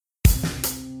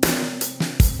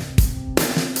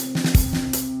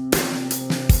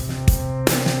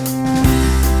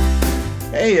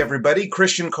Hey everybody,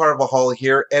 Christian Carvajal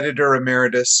here, editor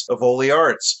emeritus of Oli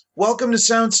Arts. Welcome to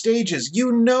Sound Stages.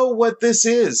 You know what this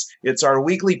is. It's our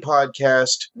weekly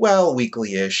podcast, well,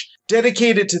 weekly-ish,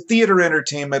 dedicated to theater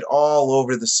entertainment all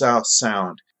over the South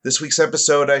Sound. This week's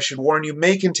episode, I should warn you,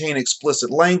 may contain explicit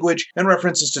language and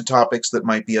references to topics that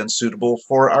might be unsuitable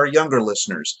for our younger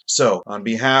listeners. So, on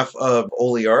behalf of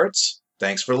Oli Arts,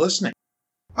 thanks for listening.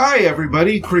 Hi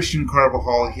everybody, Christian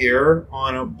Carvajal here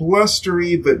on a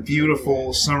blustery but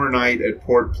beautiful summer night at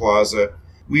Port Plaza.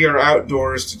 We are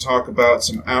outdoors to talk about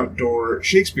some outdoor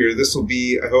Shakespeare. This will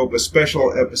be, I hope, a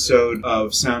special episode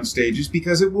of Sound Stages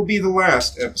because it will be the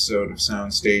last episode of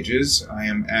Sound Stages. I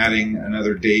am adding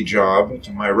another day job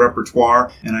to my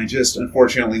repertoire, and I just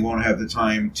unfortunately won't have the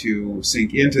time to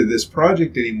sink into this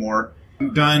project anymore.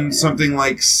 We've done something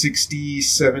like 60,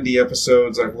 70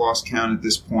 episodes. I've lost count at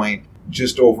this point.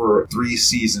 Just over 3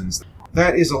 seasons.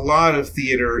 That is a lot of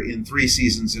theater in 3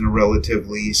 seasons in a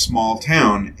relatively small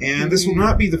town. And this will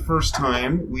not be the first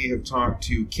time we have talked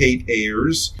to Kate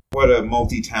Ayers. What a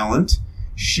multi-talent.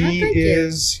 She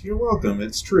is... You're welcome,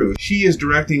 it's true. She is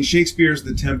directing Shakespeare's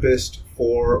The Tempest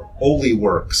for Oli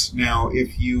Works. Now,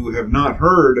 if you have not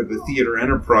heard of a theater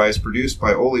enterprise produced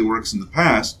by Oli Works in the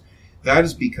past, that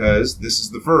is because this is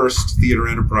the first theater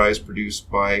enterprise produced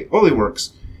by Oli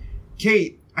Works.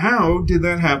 Kate, how did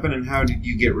that happen, and how did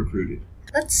you get recruited?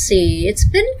 Let's see. It's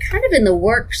been kind of in the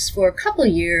works for a couple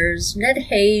years. Ned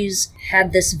Hayes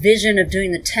had this vision of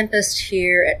doing The Tempest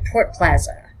here at Port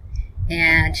Plaza,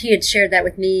 and he had shared that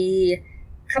with me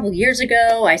a couple years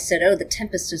ago. I said, The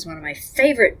Tempest is one of my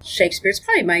favorite Shakespeare. It's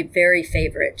probably my very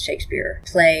favorite Shakespeare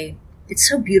play. It's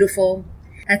so beautiful.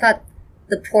 I thought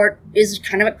the port is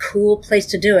kind of a cool place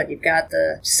to do it. You've got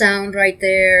the sound right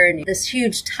there and this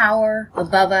huge tower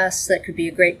above us that could be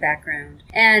a great background.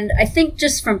 And I think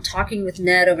just from talking with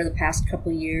Ned over the past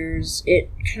couple years, it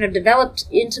kind of developed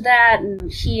into that.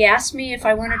 And he asked me if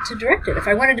I wanted to direct it. If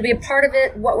I wanted to be a part of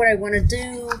it, what would I want to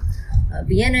do?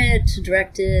 Be in it, to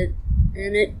direct it.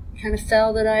 And it kind of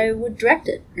fell that I would direct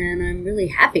it. And I'm really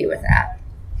happy with that.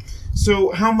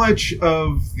 So how much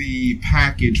of the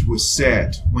package was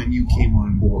set when you came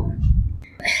on board?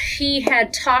 He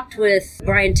had talked with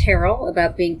Brian Terrell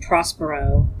about being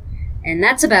Prospero, and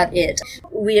that's about it.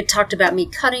 We had talked about me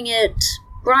cutting it.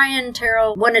 Brian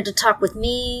Terrell wanted to talk with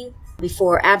me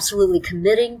before absolutely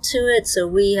committing to it, so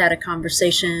we had a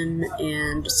conversation,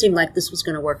 and it seemed like this was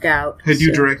going to work out. Had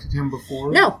you directed him before?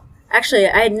 No. Actually,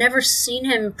 I had never seen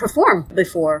him perform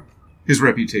before. His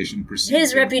reputation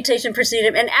preceded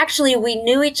him. And actually, we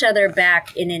knew each other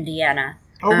back in Indiana.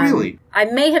 Oh, really? I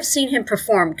may have seen him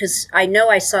perform, because I know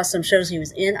I saw some shows he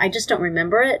was in. I just don't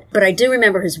remember it. But I do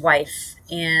remember his wife.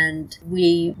 And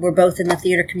we were both in the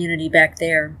theater community back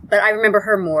there. But I remember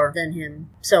her more than him.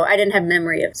 So I didn't have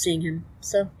memory of seeing him.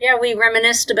 So, yeah, we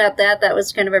reminisced about that. That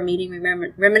was kind of our meeting. We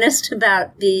reminisced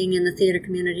about being in the theater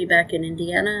community back in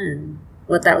Indiana and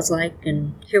what that was like.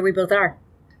 And here we both are.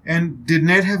 And did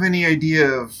Ned have any idea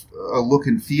of a look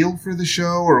and feel for the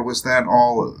show, or was that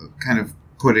all kind of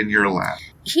put in your lap?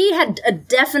 He had a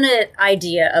definite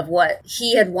idea of what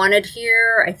he had wanted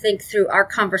here, I think, through our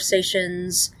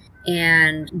conversations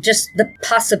and just the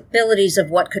possibilities of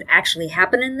what could actually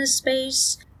happen in this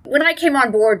space. When I came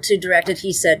on board to direct it,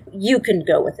 he said, you can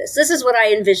go with this. This is what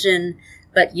I envision,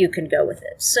 but you can go with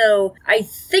it. So I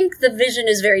think the vision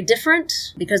is very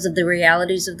different because of the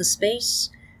realities of the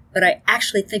space. But I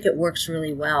actually think it works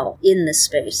really well in this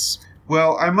space.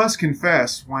 Well, I must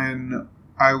confess, when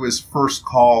I was first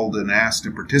called and asked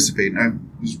to participate, and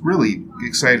I was really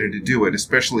excited to do it,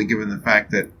 especially given the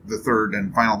fact that the third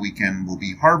and final weekend will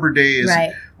be Harbor Days.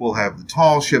 Right. We'll have the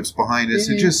tall ships behind us.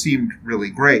 Mm-hmm. It just seemed really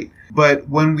great. But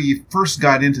when we first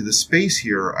got into the space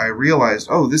here, I realized,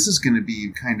 this is going to be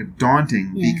kind of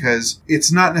daunting because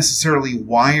it's not necessarily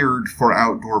wired for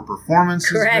outdoor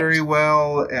performances very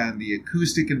well, and the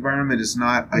acoustic environment is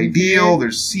not ideal.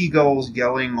 There's seagulls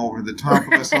yelling over the top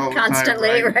of us all the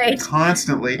Constantly, time. Right?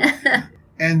 Constantly.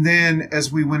 And then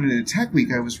as we went into Tech Week,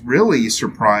 I was really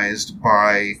surprised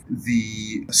by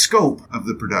the scope of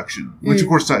the production, which, of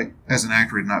course, I, as an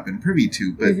actor, had not been privy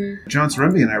to. But John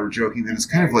Sorremby and I were joking that it's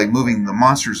kind of like moving the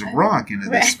Monsters of Rock into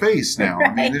this space now.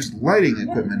 I mean, there's lighting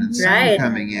equipment and sound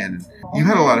coming in. You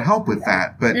had a lot of help with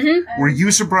that. But were you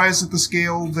surprised at the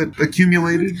scale that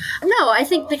accumulated? No, I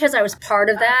think because I was part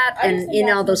of that and in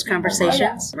all those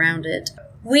conversations around it.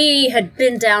 We had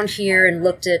been down here and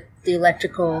looked at the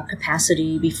electrical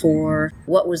capacity before,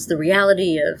 what was the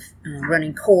reality of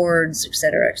running cords, et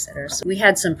cetera, et cetera. So we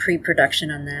had some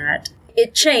pre-production on that.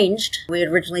 It changed. We had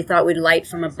originally thought we'd light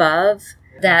from above,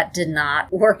 That did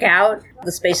not work out.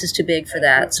 The space is too big for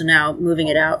that. So now moving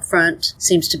it out front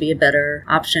seems to be a better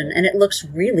option. And it looks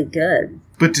really good.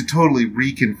 But to totally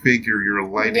reconfigure your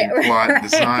lighting plot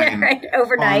design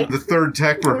overnight on the third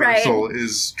tech rehearsal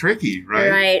is tricky, right?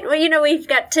 Right. Well, we've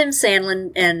got Tim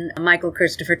Sandlin and Michael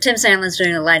Christopher. Tim Sandlin's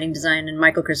doing the lighting design, and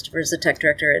Michael Christopher is the tech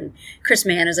director, and Chris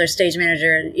Mann is our stage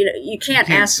manager. And you can't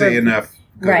ask say enough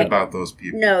good about those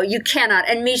people. No, you cannot.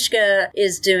 And Mishka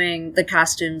is doing the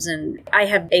costumes, and I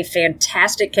have a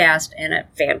fantastic cast and a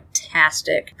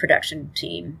fantastic production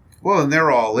team. Well, and they're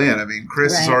all in. I mean,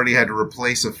 Chris has already had to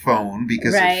replace a phone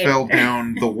because it fell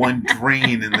down the one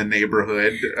drain in the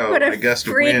neighborhood. What a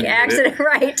freak accident.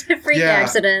 Right. A freak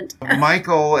accident.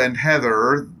 Michael and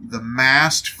Heather, the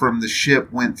mast from the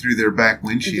ship went through their back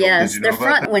windshield. Yes, Did you know their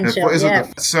front that?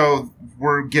 windshield. So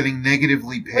we're getting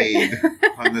negatively paid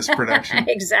on this production.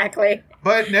 Exactly.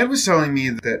 But Ned was telling me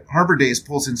that Harbor Days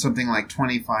pulls in something like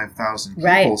 25,000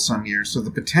 people some years. So the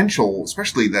potential,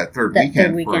 especially that third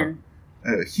weekend. For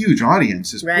a huge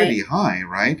audience is pretty high,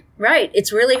 right? Right.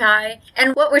 It's really high.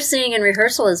 And what we're seeing in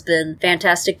rehearsal has been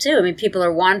fantastic, too. I mean, people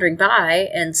are wandering by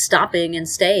and stopping and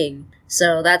staying.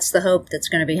 So that's the hope that's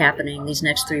going to be happening these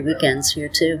next 3 weekends here,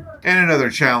 too. And another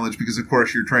challenge, because, of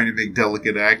course, you're trying to make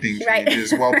delicate acting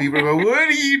changes while people go, what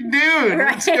are you doing?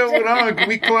 What's going on? Can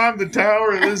we climb the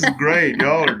tower? This is great.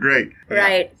 Y'all are great.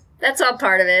 Right. That's all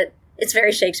part of it. It's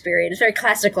very Shakespearean. It's very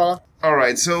classical. All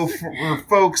right, so for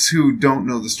folks who don't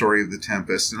know the story of The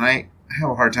Tempest, and I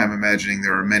have a hard time imagining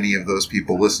there are many of those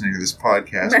people listening to this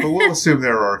podcast, but we'll assume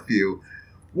there are a few.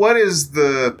 What is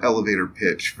the elevator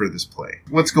pitch for this play?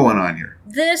 What's going on here?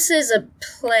 This is a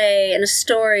play and a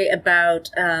story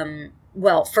about,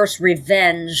 first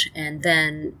revenge and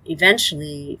then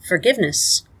eventually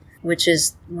forgiveness, which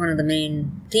is one of the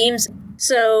main themes.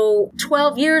 So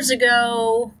 12 years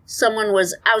ago, someone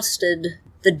was ousted.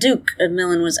 The Duke of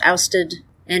Milan was ousted,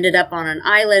 ended up on an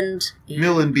island.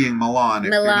 Milan being Milan,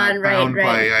 if you're not bound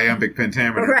by iambic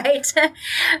pentameter. Right.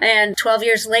 And 12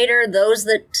 years later, those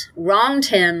that wronged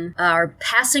him are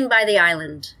passing by the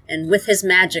island. And with his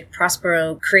magic,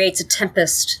 Prospero creates a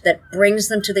tempest that brings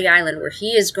them to the island where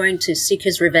he is going to seek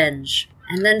his revenge.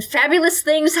 And then fabulous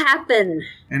things happen.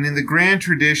 And in the grand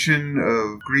tradition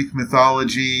of Greek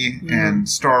mythology and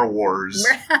Star Wars,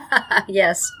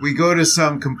 yes, we go to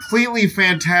some completely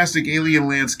fantastic alien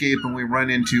landscape and we run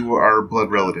into our blood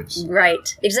relatives.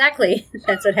 Right. Exactly.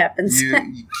 That's what happens.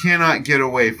 You cannot get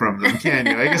away from them, can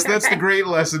you? I guess that's the great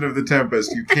lesson of The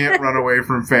Tempest. You can't run away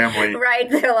from family. Right.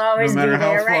 They'll always be there. No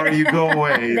matter how far you go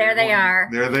away. There they are.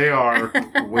 There they are,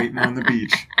 waiting on the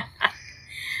beach.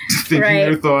 Thinking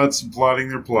their thoughts, plotting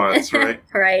their plots, right?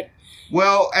 Right.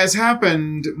 Well, as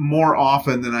happened more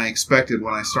often than I expected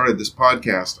when I started this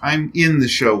podcast, I'm in the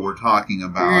show we're talking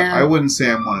about. Yeah. I wouldn't say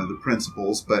I'm one of the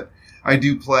principals, but I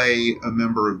do play a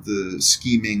member of the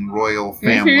scheming royal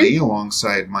family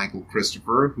alongside Michael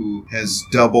Christopher, who has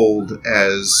doubled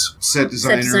as set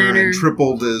designer. And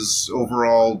tripled as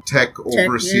overall tech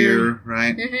overseer,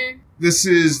 right? Mm-hmm. This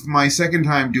is my second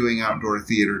time doing outdoor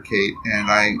theater, Kate, and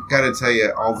I gotta tell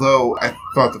you, although I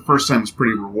thought the first time was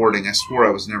pretty rewarding, I swore I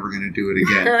was never going to do it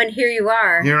again. Oh, and here you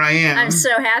are. Here I am. I'm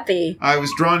so happy. I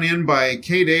was drawn in by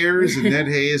Kate Ayers and Ned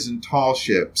Hayes and Tall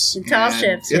Ships.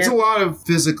 It's a lot of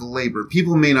physical labor.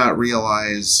 People may not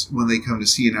realize when they come to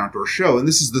see an outdoor show, and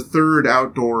this is the third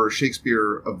outdoor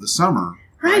Shakespeare of the summer.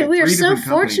 Right, we are so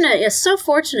fortunate. Yes, so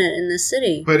fortunate in this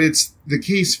city. But it's the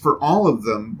case for all of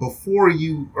them. Before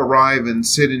you arrive and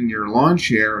sit in your lawn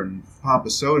chair and pop a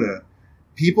soda,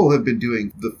 people have been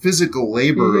doing the physical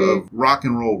labor of rock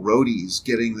and roll roadies,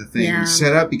 getting the thing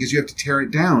set up because you have to tear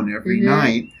it down every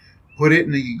night, put it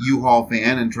in a U-Haul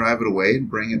van and drive it away and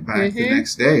bring it back the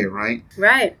next day, right?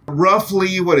 Right.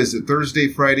 Roughly, what is it, Thursday,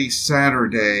 Friday,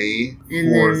 Saturday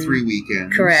for 3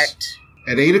 weekends. Correct.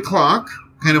 At 8 o'clock.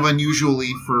 Kind of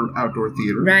unusually for outdoor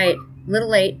theater. Right. A little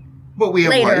late. But we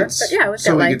have lights. But yeah,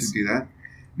 so we get to do that.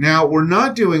 Now, we're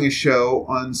not doing a show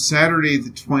on Saturday the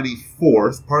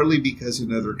 24th, partly because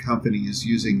another company is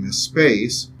using this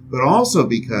space, but also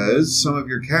because some of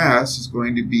your cast is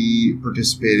going to be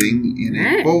participating in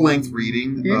a full-length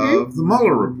reading of the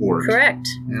Mueller Report. Correct.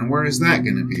 And where is that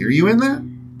going to be? Are you in that?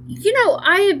 You know,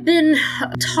 I have been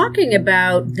talking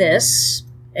about this,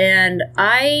 and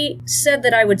I said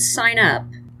that I would sign up.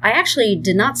 I actually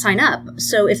did not sign up,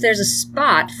 so if there's a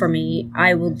spot for me,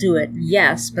 I will do it,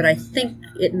 yes, but I think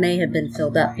it may have been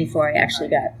filled up before I actually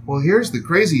got. Well, here's the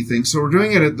crazy thing. So we're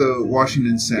doing it at the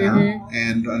Washington Center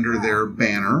and under their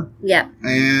banner. Yeah.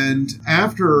 And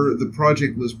after the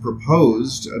project was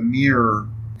proposed a mere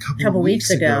couple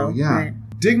weeks ago, right.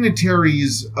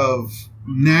 Dignitaries of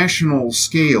national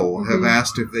scale have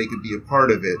asked if they could be a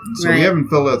part of it. And so we haven't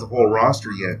filled out the whole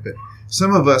roster yet, but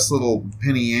some of us little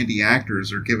penny ante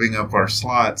actors are giving up our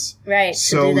slots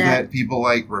so that people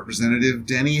like Representative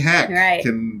Denny Heck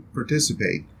can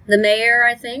participate. The mayor,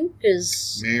 I think,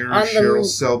 is Mayor on Cheryl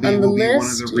Selby on the will be list.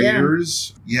 one of the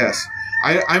readers. Yeah. Yes.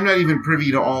 I'm not even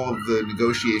privy to all of the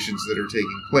negotiations that are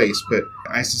taking place, but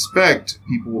I suspect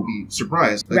people will be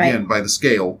surprised, again, by the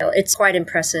scale. It's quite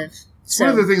impressive. One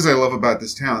of the things I love about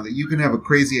this town, that you can have a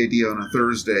crazy idea on a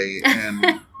Thursday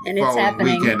and and the following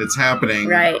weekend it's happening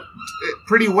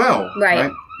pretty well.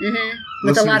 Right. Mm-hmm.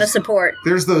 With a lot of support.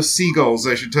 There's those seagulls,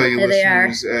 I should tell you, there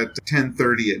listeners, at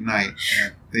 10:30 at night.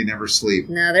 They never sleep.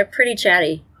 No, they're pretty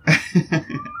chatty.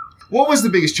 What was the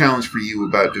biggest challenge for you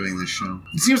about doing this show?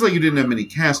 It seems like you didn't have many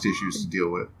cast issues to deal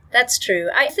with. That's true.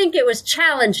 I think it was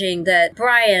challenging that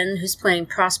Brian, who's playing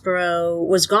Prospero,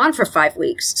 was gone for 5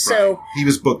 weeks. So he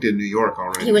was booked in New York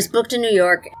already. He was booked in New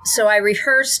York. So I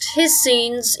rehearsed his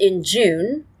scenes in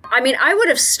June. I mean, I would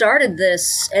have started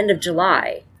this end of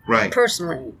July,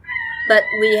 personally. But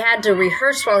we had to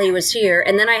rehearse while he was here.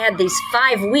 And then I had these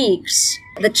 5 weeks.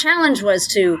 The challenge was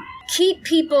to keep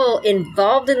people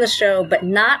involved in the show, but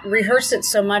not rehearse it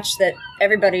so much that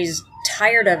everybody's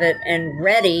tired of it and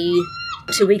ready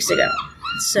 2 weeks ago.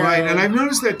 So, right, and I've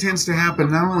noticed that tends to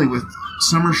happen not only with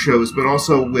summer shows, but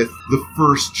also with the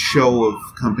first show of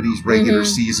companies' regular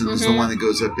seasons, the one that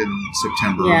goes up in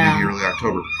September or maybe early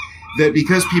October. That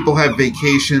because people have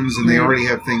vacations and they already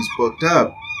have things booked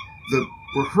up, the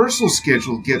rehearsal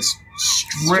schedule gets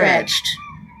stretched.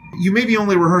 You maybe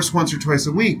only rehearse once or twice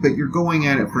a week, but you're going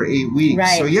at it for 8 weeks.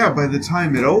 Right. So yeah, by the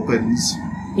time it opens,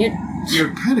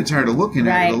 you're kind of tired of looking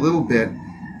at it a little bit.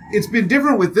 It's been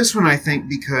different with this one, I think,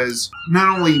 because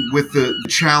not only with the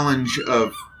challenge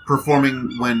of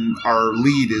performing when our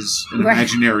lead is an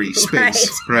imaginary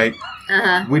space, right?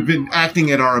 We've been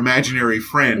acting at our imaginary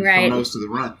friend for most of the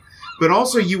run. But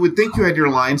also, you would think you had your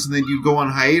lines, and then you'd go on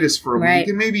hiatus for a week,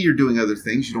 and maybe you're doing other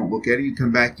things. You don't look at it. You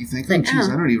come back, you think, oh, geez,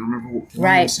 I don't even remember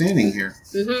why I'm standing here.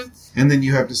 And then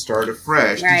you have to start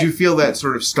afresh. Did you feel that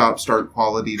sort of stop-start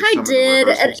quality to some of the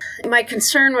rehearsals? My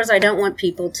concern was I don't want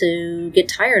people to get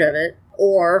tired of it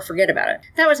or forget about it.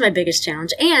 That was my biggest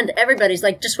challenge. And everybody's,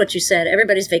 like just what you said,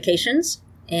 everybody's vacations,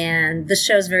 and this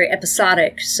show's very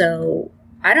episodic, so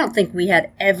I don't think we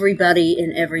had everybody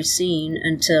in every scene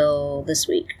until this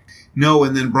week. No,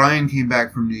 and then Brian came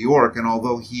back from New York, and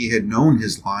although he had known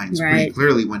his lines pretty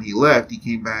clearly when he left, he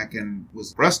came back and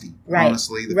was rusty,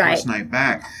 honestly, the first night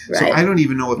back. So I don't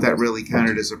even know if that really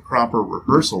counted as a proper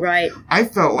rehearsal. I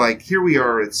felt like, here we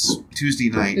are, it's Tuesday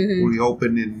night, we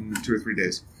open in 2 or 3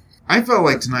 days. I felt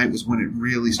like tonight was when it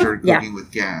really started cooking with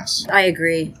gas. I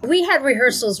agree. We had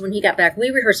rehearsals when he got back. We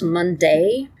rehearsed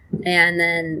Monday, and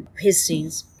then his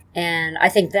scenes. And I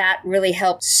think that really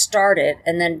helped start it.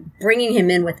 And then bringing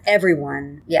him in with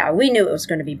everyone. Yeah, we knew it was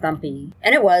going to be bumpy.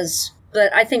 And it was.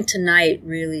 But I think tonight,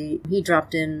 really, he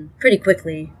dropped in pretty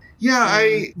quickly. Yeah,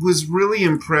 I was really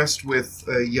impressed with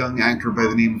a young actor by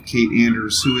the name of Kate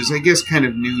Anders, who is, I guess, kind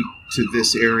of new to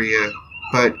this area,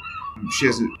 but she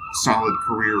has a solid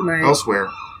career elsewhere.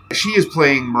 She is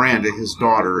playing Miranda, his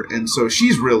daughter, and so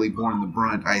she's really borne the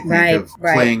brunt, I think, of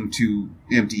playing to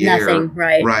empty air.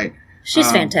 Right.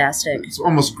 She's fantastic. It's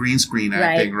almost green screen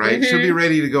acting, right? She'll be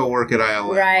ready to go work at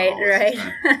ILM. Right.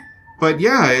 But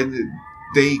yeah,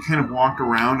 they kind of walked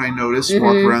around, I noticed,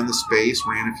 walked around the space,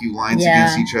 ran a few lines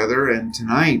against each other, and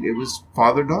tonight it was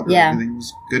father-daughter. Everything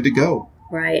was good to go.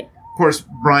 Right. Of course,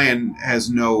 Brian has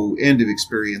no end of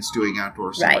experience doing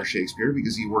outdoor summer Shakespeare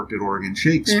because he worked at Oregon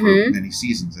Shakes for many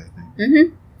seasons, I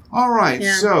think. All right,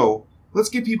 so let's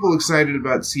get people excited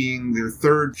about seeing their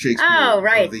third Shakespeare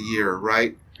of the year,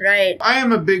 right? Right. I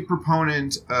am a big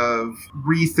proponent of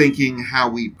rethinking how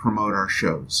we promote our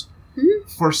shows.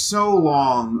 For so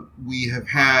long, we have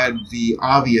had the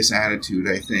obvious attitude,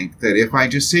 I think, that if I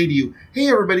just say to you, hey,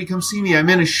 everybody, come see me, I'm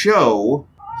in a show,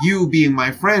 you, being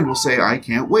my friend, will say, I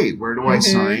can't wait. Where do I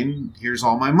sign? Here's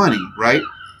all my money, right?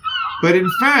 But in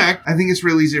fact, I think it's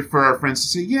real easy for our friends to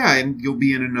say, yeah, and you'll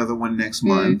be in another one next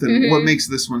month. And what makes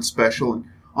this one special? And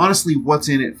honestly, what's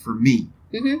in it for me?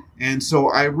 And so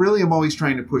I really am always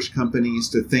trying to push companies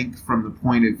to think from the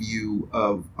point of view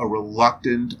of a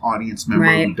reluctant audience member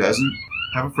who doesn't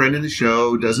have a friend in the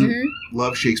show, doesn't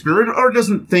love Shakespeare, or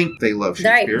doesn't think they love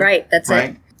Shakespeare. That's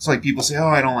it. It's like people say, oh,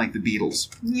 I don't like the Beatles.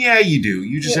 Yeah, you do.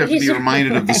 You just have to be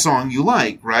reminded of the song you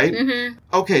like, right?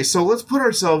 Okay, so let's put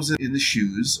ourselves in the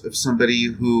shoes of somebody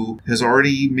who has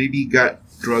already maybe got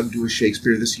drugged to a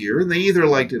Shakespeare this year, and they either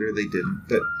liked it or they didn't.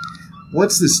 But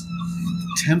what's this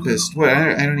Tempest? What?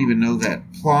 I don't even know that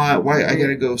plot. Why I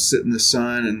gotta go sit in the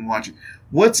sun and watch it?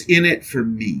 What's in it for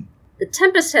me? The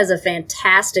Tempest has a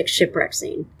fantastic shipwreck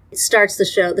scene. It starts the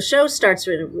show. The show starts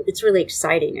with, it's really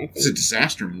exciting, I think. It's a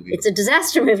disaster movie. It's a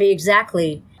disaster movie,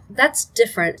 exactly. That's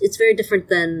different. It's very different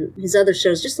than his other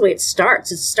shows, just the way it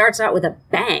starts. It starts out with a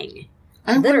bang.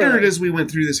 I Literally. wondered as we went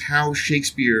through this how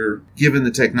Shakespeare, given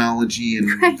the technology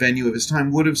and venue of his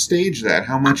time, would have staged that.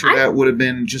 How much of that would have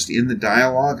been just in the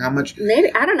dialogue? How much...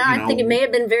 Maybe, I don't know. I think it may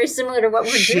have been very similar to what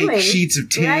we're doing. Sheets of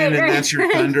tin and that's your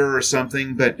thunder or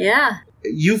something. But yeah.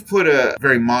 You've put a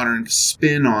very modern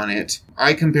spin on it.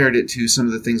 I compared it to some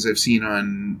of the things I've seen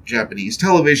on Japanese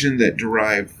television that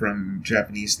derive from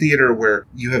Japanese theater, where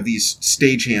you have these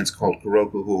stagehands called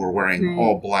Kuroko who are wearing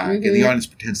all black, and the audience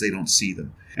pretends they don't see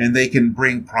them. And they can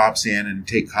bring props in and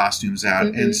take costumes out.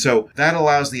 And so that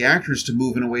allows the actors to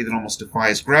move in a way that almost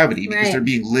defies gravity because they're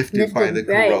being lifted by the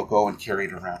Kuroko and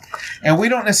carried around. And we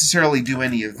don't necessarily do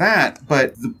any of that,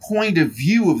 but the point of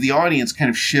view of the audience kind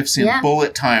of shifts in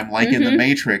bullet time, like in The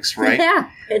Matrix, right? Yeah,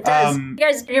 it does. You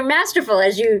guys, you're masterful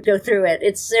as you go through it.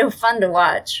 It's so fun to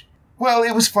watch. Well,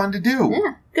 it was fun to do.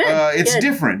 Yeah. Good. It's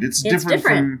different. It's different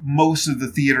from most of the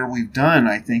theater we've done,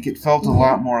 I think. It felt a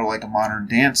lot more like a modern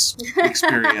dance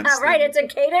experience. Right, it's a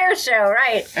Kate Air show,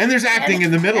 right. And there's acting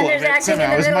in the middle of it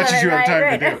somehow, as much as you have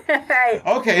time to do. Right.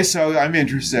 Okay, so I'm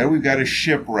interested. We've got a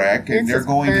shipwreck, and they're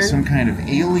going to some kind of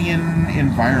alien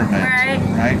environment,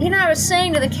 right? You know, I was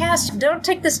saying to the cast, don't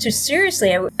take this too seriously.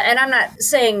 And I'm not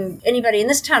saying anybody in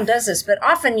this town does this, but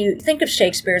often you think of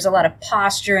Shakespeare as a lot of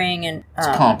posturing and... it's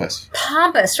pompous.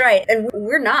 Pompous, right. And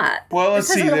we're not. Well, let's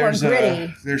see.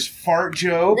 There's fart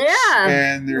jokes. Yeah.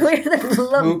 And there's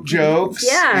poop jokes.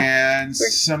 Yeah. And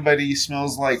somebody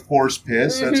smells like horse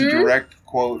piss. That's a direct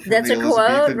quote from the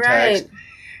Elizabethan text.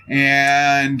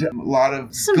 And a lot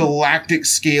of galactic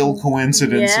scale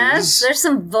coincidences. Yes, there's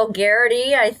some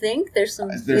vulgarity, I think. There's a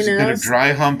bit of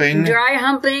dry humping. Dry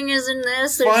humping is in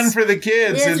this. Fun for the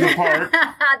kids in the park.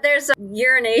 There's some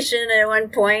urination at one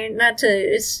point.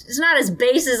 It's not as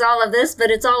base as all of this, but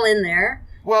it's all in there.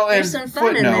 Well, there's and some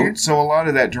fun in there. footnote, so a lot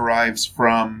of that derives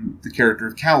from the character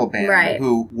of Caliban,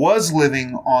 who was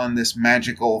living on this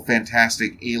magical,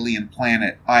 fantastic alien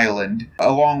planet island,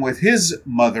 along with his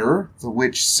mother, the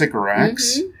witch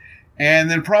Sycorax.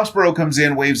 And then Prospero comes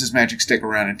in, waves his magic stick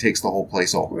around, and takes the whole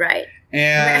place over. Right.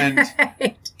 And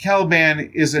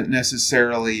Caliban isn't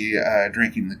necessarily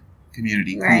drinking the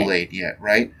community Kool-Aid yet,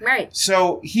 right? Right.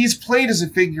 So he's played as a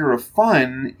figure of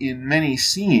fun in many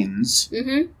scenes,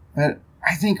 but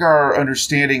I think our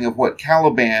understanding of what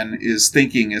Caliban is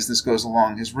thinking as this goes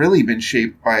along has really been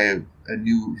shaped by a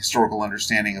new historical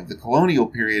understanding of the colonial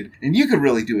period. And you could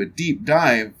really do a deep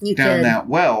dive down that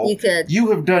well. You could. You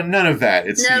have done none of that,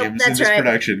 it seems, in this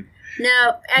production.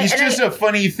 No. He's just a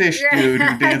funny fish dude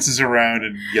who dances around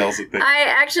and yells at things. I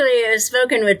actually have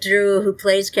spoken with Drew, who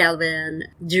plays Caliban,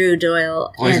 Drew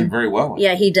Doyle. Plays him very well.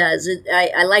 Yeah, he does.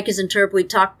 I like his interpret. We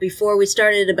talked before we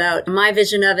started about my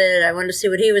vision of it. I wanted to see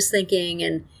what he was thinking,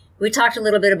 and we talked a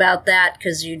little bit about that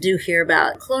because you do hear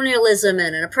about colonialism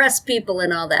and an oppressed people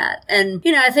and all that. And,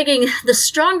 I'm thinking the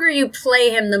stronger you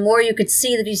play him, the more you could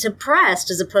see that he's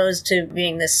oppressed as opposed to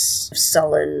being this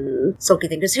sullen, sulky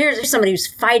thing. Because here's somebody who's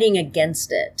fighting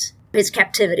against it, his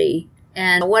captivity.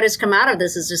 And what has come out of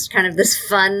this is just kind of this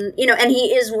fun, and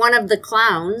he is one of the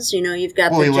clowns, you've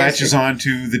got he latches on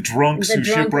to the drunks who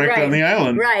shipwrecked on the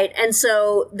island. Right, and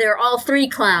so they're all three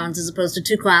clowns as opposed to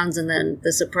two clowns and then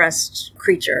this oppressed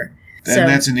creature. And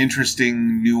that's an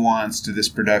interesting nuance to this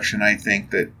production, I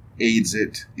think, that aids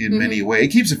it in many ways. It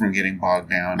keeps it from getting bogged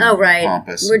down and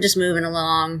pompous. We're just moving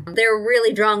along. They're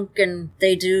really drunk, and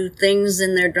they do things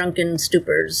in their drunken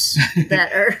stupors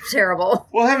that are terrible.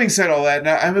 Well, having said all that,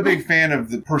 now, I'm a big fan of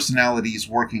the personalities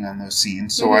working on those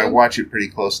scenes, so I watch it pretty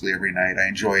closely every night. I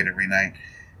enjoy it every night.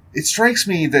 It strikes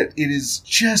me that it is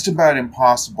just about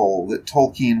impossible that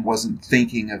Tolkien wasn't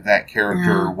thinking of that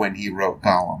character when he wrote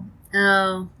Gollum.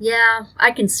 Oh, yeah,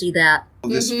 I can see that.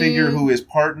 This figure who is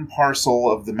part and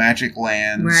parcel of the Magic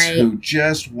Lands, who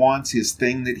just wants his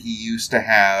thing that he used to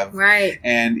have,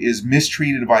 and is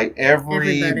mistreated by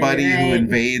everybody who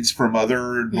invades from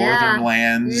other northern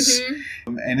lands,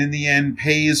 and in the end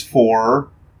pays for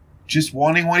just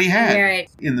wanting what he had.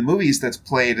 In the movies, that's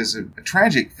played as a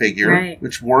tragic figure,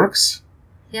 which works.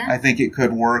 Yeah. I think it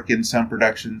could work in some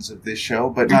productions of this show,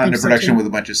 but not in a production with a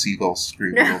bunch of seagulls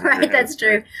screaming over their heads. That's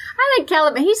true. I think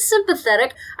Caliban, he's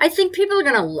sympathetic. I think people are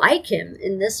going to like him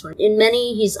in this one. In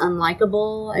many, he's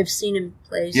unlikable. I've seen him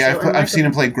play I've seen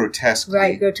him play grotesquely.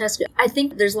 Right, grotesquely. I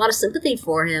think there's a lot of sympathy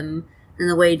for him in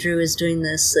the way Drew is doing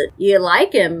this. That you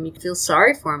like him, you feel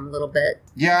sorry for him a little bit.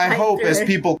 Yeah, I hope as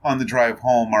people on the drive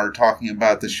home are talking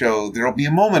about the show, there'll be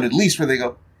a moment at least where they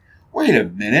go, wait a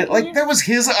minute, like, that was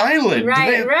his island.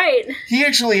 Right. He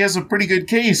actually has a pretty good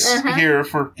case here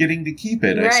for getting to keep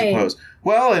it, I suppose.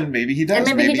 Well, and maybe he does.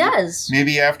 And maybe he does.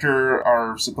 Maybe after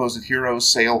our supposed heroes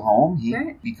sail home, he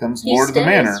becomes Lord of the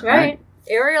Manor. Right.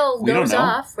 Ariel goes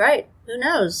off. Right. Who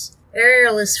knows?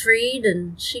 Ariel is freed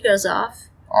and she goes off.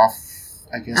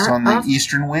 I guess, on the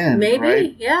eastern wind. Maybe,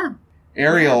 right? Yeah.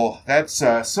 Ariel, that's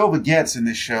Silva Getz in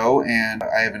this show, and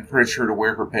I have encouraged her to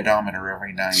wear her pedometer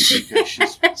every night because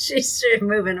she's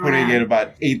moving around. Putting in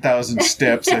about 8,000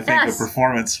 steps, I think, of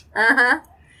performance.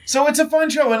 So it's a fun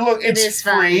show, and look, it's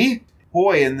free. Fun.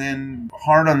 Boy, and then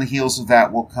hard on the heels of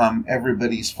that will come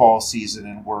everybody's fall season,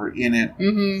 and we're in it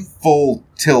full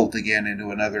tilt again into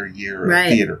another year of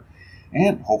theater.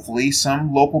 And hopefully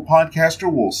some local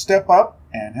podcaster will step up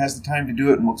and has the time to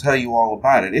do it, and will tell you all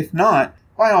about it. If not,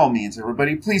 by all means,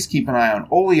 everybody, please keep an eye on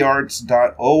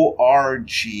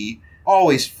oliarts.org.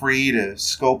 Always free to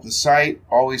scope the site,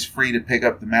 always free to pick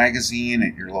up the magazine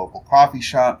at your local coffee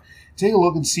shop. Take a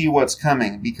look and see what's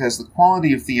coming, because the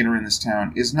quality of theater in this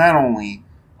town is not only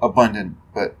abundant,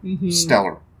 but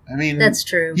stellar. I mean, that's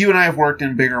true. You and I have worked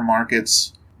in bigger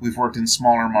markets. We've worked in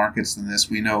smaller markets than this.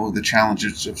 We know the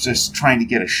challenges of just trying to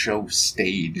get a show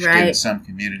staged in some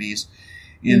communities.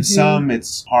 In some,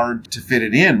 it's hard to fit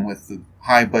it in with the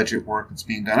high budget work that's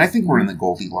being done. I think we're in the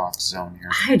Goldilocks zone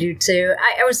here. I do too.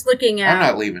 I was looking at... I'm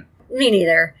not leaving. Me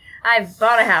neither. I've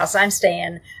bought a house. I'm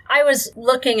staying. I was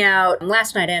looking out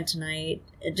last night and tonight,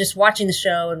 just watching the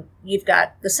show, and you've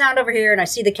got the sound over here, and I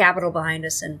see the Capitol behind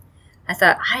us, and I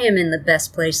thought, I am in the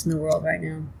best place in the world right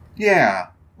now. Yeah.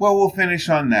 Well, we'll finish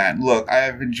on that. Look,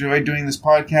 I've enjoyed doing this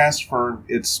podcast for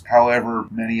its however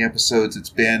many episodes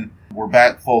it's been. We're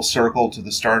back full circle to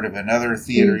the start of another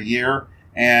theater year,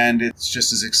 and it's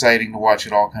just as exciting to watch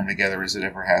it all come together as it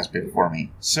ever has been for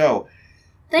me. So...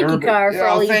 Thank you, Car, for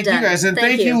all you've done. Thank you, guys. And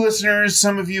thank you, listeners.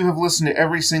 Some of you have listened to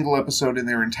every single episode in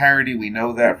their entirety. We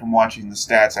know that from watching the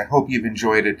stats. I hope you've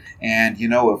enjoyed it. And,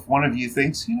 if one of you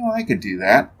thinks, I could do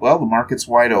that, well, the market's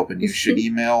wide open. You should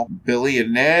email Billy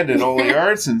and Ned at Ole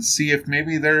Arts and see if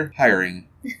maybe they're hiring.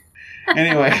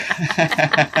 Anyway,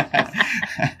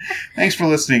 thanks for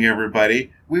listening, everybody.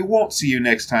 We won't see you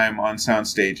next time on Sound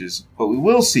Stages, but we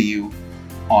will see you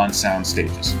on Sound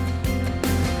Stages.